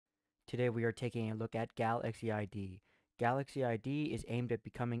Today we are taking a look at Galxe ID. Galxe ID is aimed at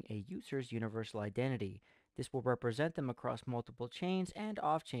becoming a user's universal identity. This will represent them across multiple chains and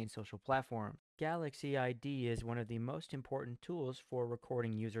off-chain social platforms. Galxe ID is one of the most important tools for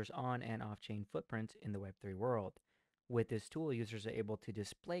recording users' on and off-chain footprints in the Web3 world. With this tool, users are able to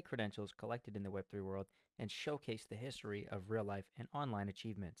display credentials collected in the Web3 world and showcase the history of real-life and online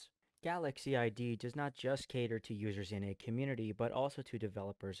achievements. Galxe ID does not just cater to users in a community, but also to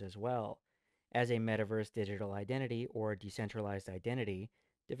developers as well. As a metaverse digital identity or decentralized identity,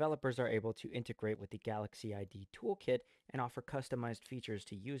 developers are able to integrate with the Galxe ID toolkit and offer customized features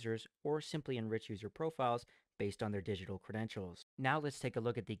to users or simply enrich user profiles based on their digital credentials. Now let's take a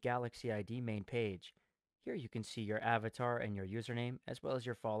look at the Galxe ID main page. Here you can see your avatar and your username, as well as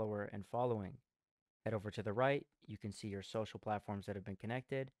your follower and following. Head over to the right, you can see your social platforms that have been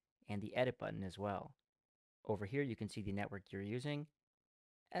connected, and the edit button as well. Over here, you can see the network you're using,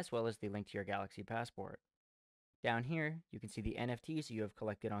 as well as the link to your Galaxy Passport. Down here, you can see the NFTs you have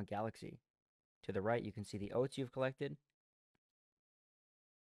collected on Galaxy. To the right, you can see the oats you've collected.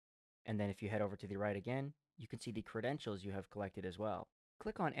 And then if you head over to the right again, you can see the credentials you have collected as well.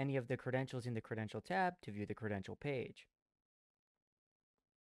 Click on any of the credentials in the Credential tab to view the credential page.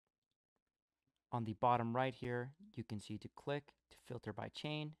 On the bottom right here, you can see to click to filter by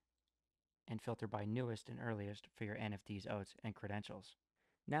chain and filter by newest and earliest for your NFTs, oats, and credentials.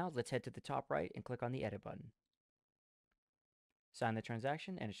 Now let's head to the top right and click on the edit button. Sign the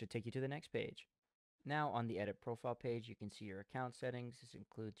transaction and it should take you to the next page. Now on the edit profile page, you can see your account settings. This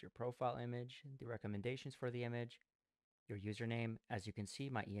includes your profile image, the recommendations for the image, your username. As you can see,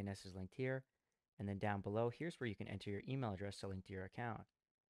 my ENS is linked here. And then down below, here's where you can enter your email address to link to your account.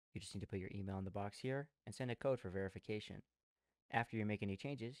 You just need to put your email in the box here and send a code for verification. After you make any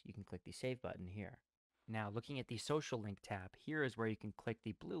changes, you can click the Save button here. Now, looking at the Social Link tab, here is where you can click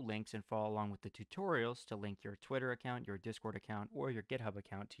the blue links and follow along with the tutorials to link your Twitter account, your Discord account, or your GitHub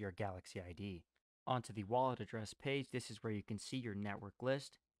account to your Galxe ID. Onto the wallet address page, this is where you can see your network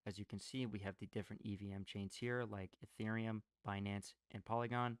list. As you can see, we have the different EVM chains here like Ethereum, Binance, and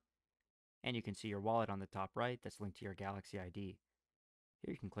Polygon. And you can see your wallet on the top right that's linked to your Galxe ID.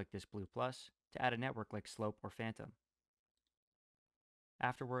 Here you can click this blue plus to add a network like Slope or Phantom.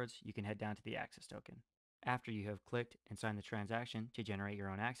 Afterwards, you can head down to the access token. After you have clicked and signed the transaction to generate your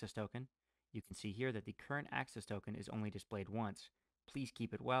own access token, you can see here that the current access token is only displayed once. Please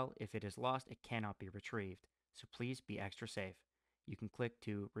keep it well. If it is lost, it cannot be retrieved. So please be extra safe. You can click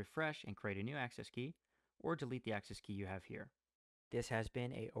to refresh and create a new access key, or delete the access key you have here. This has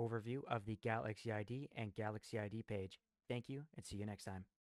been an overview of the Galxe ID and Galxe ID page. Thank you, and see you next time.